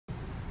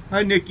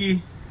Hi,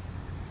 Nikki.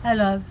 I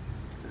love.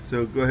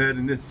 So go ahead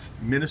and just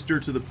minister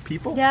to the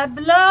people. The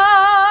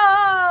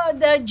blood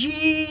of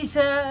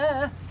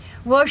Jesus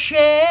was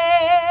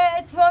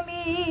shed for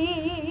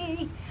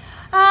me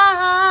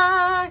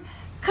on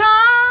Calvary.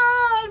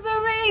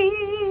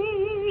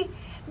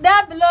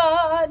 The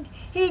blood,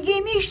 He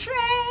gave me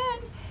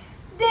strength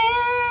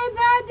day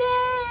by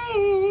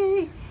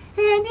day,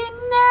 and He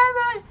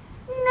never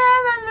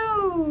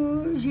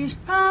lose His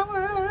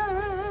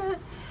power.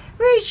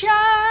 Reach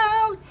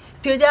out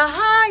to the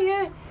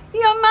higher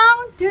your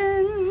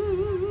mountain.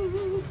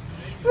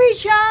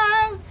 Reach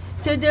out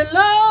to the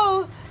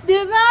low,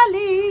 the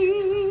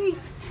valley.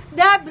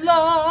 The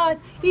blood,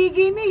 He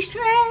give me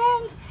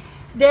strength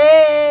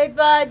day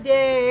by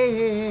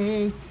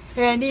day,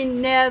 and He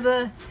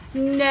never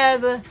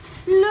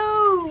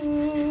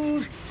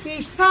lose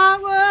His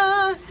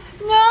power.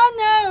 No.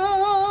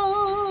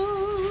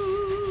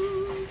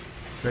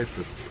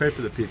 Pray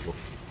for the people.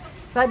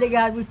 Father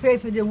God, we pray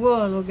for the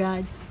world, oh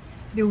God.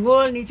 The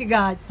world needs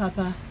God,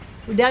 Papa.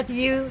 Without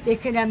you, they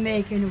cannot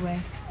make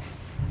anyway.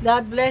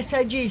 God bless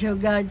our Jesus, oh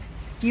God.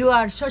 You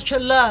are such a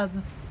love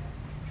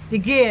to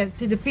give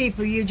to the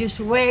people. You just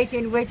wait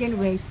and wait and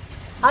wait.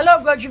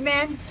 Hello, gorgeous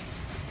man.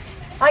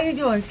 How you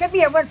doing? Come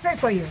here, I want to pray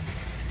for you.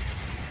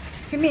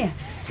 Come here.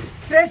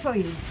 Pray for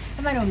you.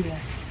 Come on over here.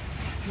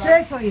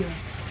 Pray for you.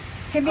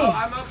 Come here. Oh,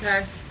 I'm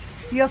okay.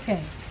 You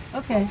okay?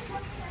 Okay.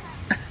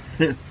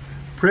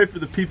 Pray for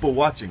the people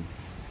watching.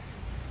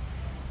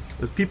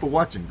 There's people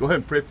watching. Go ahead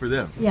and pray for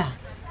them. Yeah.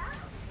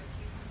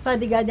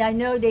 Father God, I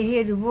know they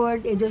hear the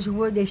word, and those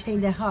words they say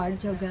in their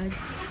hearts, oh God.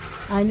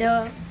 I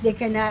know they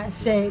cannot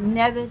say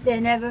they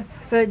never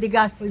heard the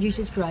gospel of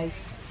Jesus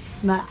Christ.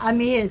 I'm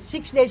here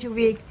 6 days a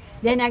week,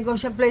 then I go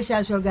someplace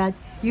else, oh God.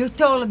 You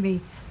told me,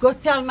 go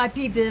tell my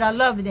people that I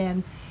love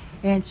them,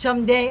 and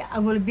someday I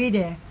will be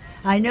there.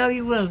 I know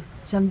you will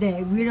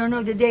someday. We don't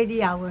know the day,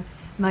 the hour.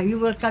 You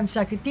will come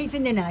like a thief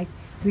in the night.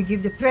 We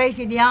give the praise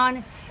and the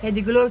honor and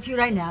the glory to you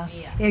right now.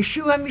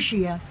 Yeshua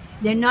Mashiach,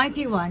 the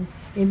 91.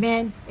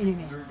 Amen and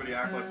amen. Everybody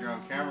act like you're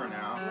on camera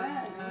now.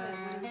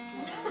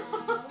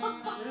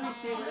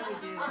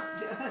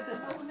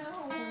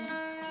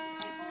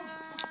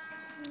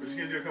 We're just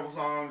going to do a couple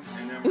songs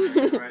and then we're going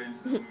to get right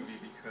into the movie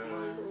because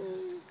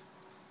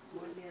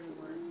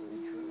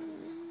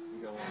we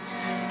got one.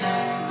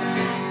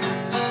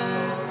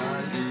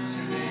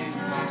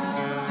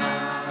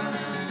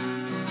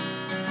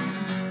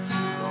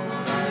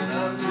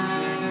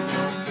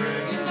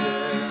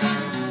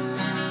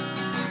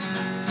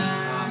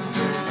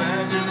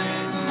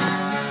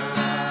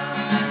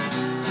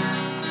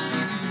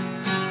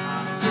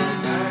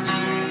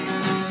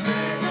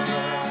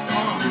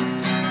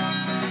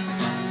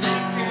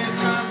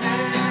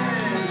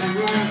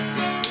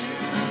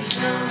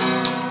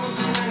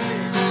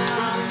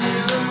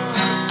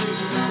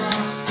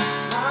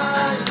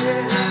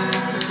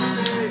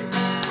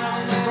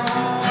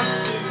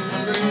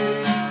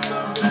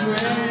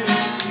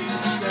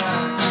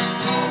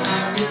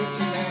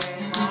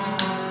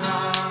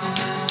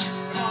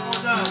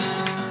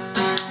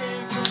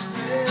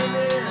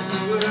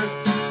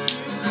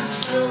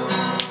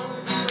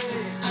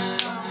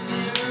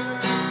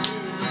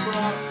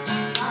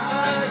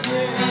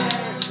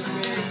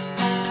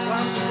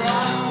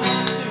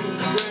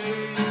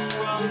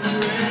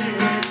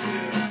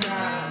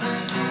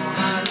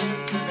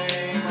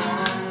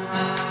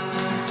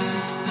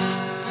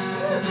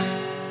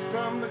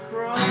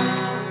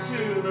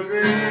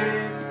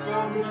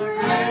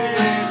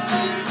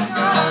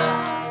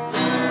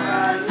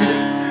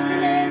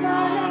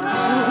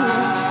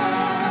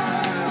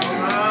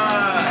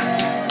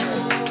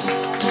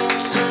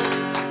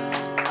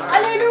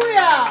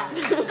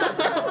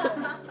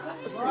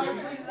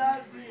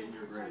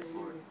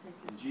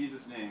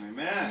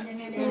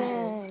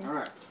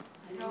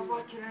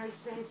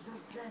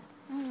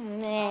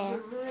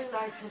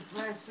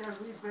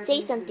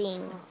 Say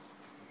something.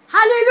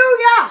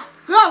 Hallelujah!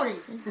 Glory!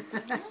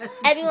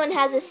 Everyone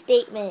has a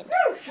statement.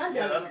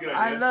 Yeah, that's a good idea.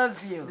 I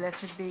love you.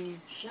 Blessed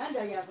bees.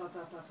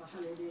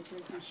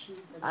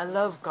 I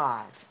love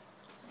God.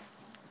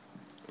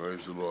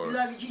 Praise the Lord.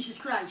 Love you, Jesus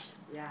Christ.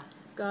 Yeah.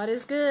 God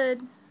is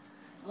good.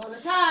 All the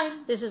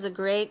time. This is a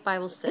great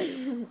Bible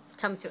study.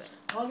 Come to it.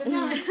 All the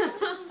time.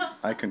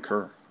 I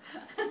concur.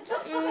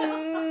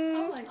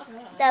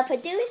 The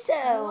producer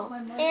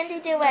and the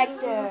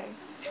director.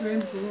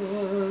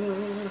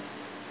 Tremble,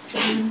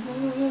 tremble.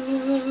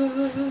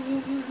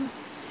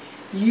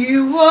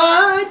 You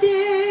are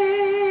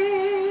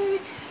there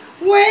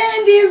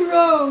when they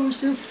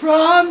rose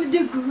from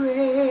the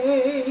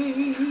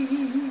grave.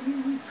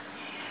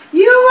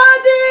 You are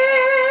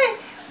there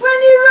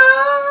when he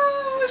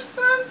rose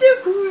from the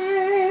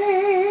grave.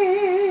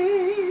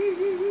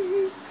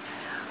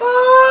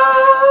 Oh,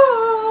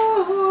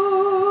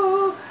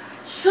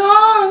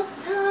 sometimes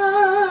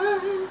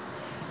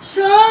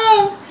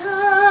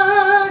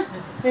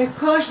it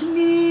caused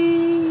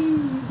me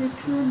to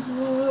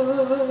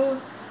tremble,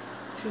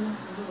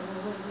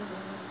 tremble,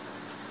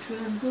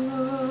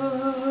 tremble.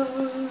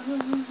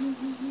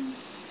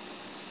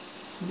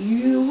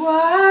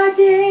 What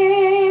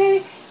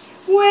day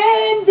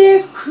when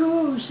they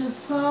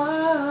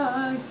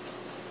crucified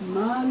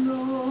my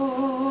Lord.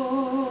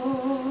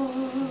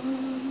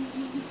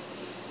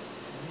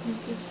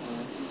 Thank you,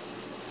 Father.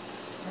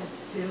 That's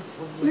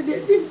beautiful. When they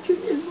did to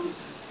him,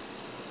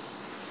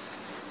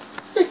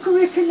 they could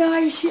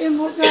recognize him,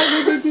 what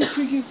God, what they did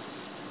to you.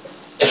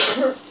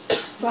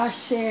 For our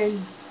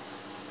sin,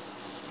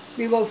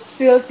 we were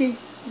filthy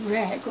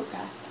rag, oh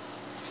God.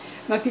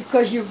 But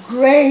because your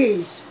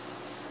grace,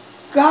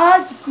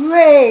 God's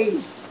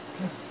grace,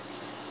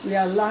 we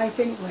are alive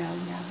and well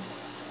now.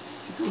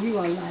 Because you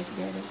are alive,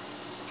 Daddy.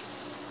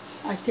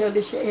 I tell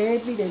this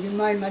every day,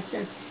 remind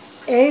myself,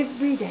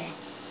 every day.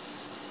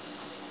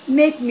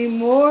 Make me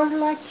more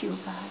like you,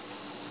 God.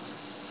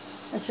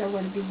 That's why I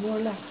want to be more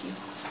like you.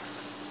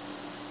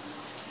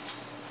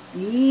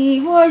 He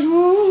was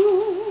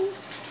wounded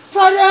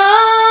for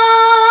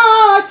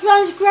our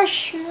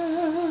transgression.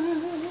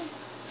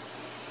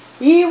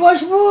 He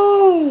was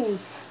wounded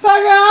for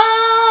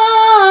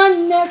our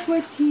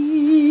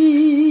iniquity.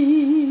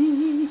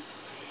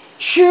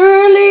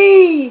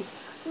 Surely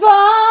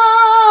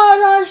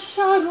by our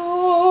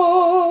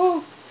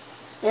sorrow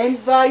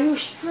and by your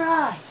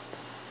stripe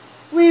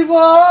we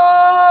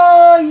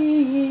were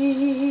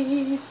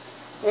healed,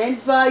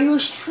 and by your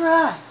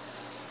stripe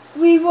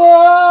we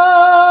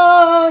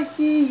were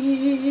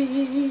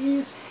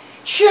healed.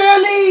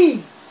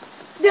 Surely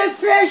the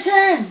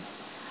presence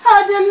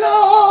of the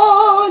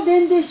Lord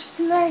in this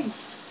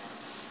place.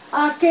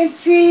 I can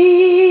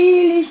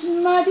feel His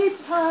mighty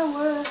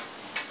power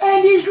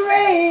and His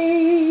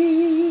grace.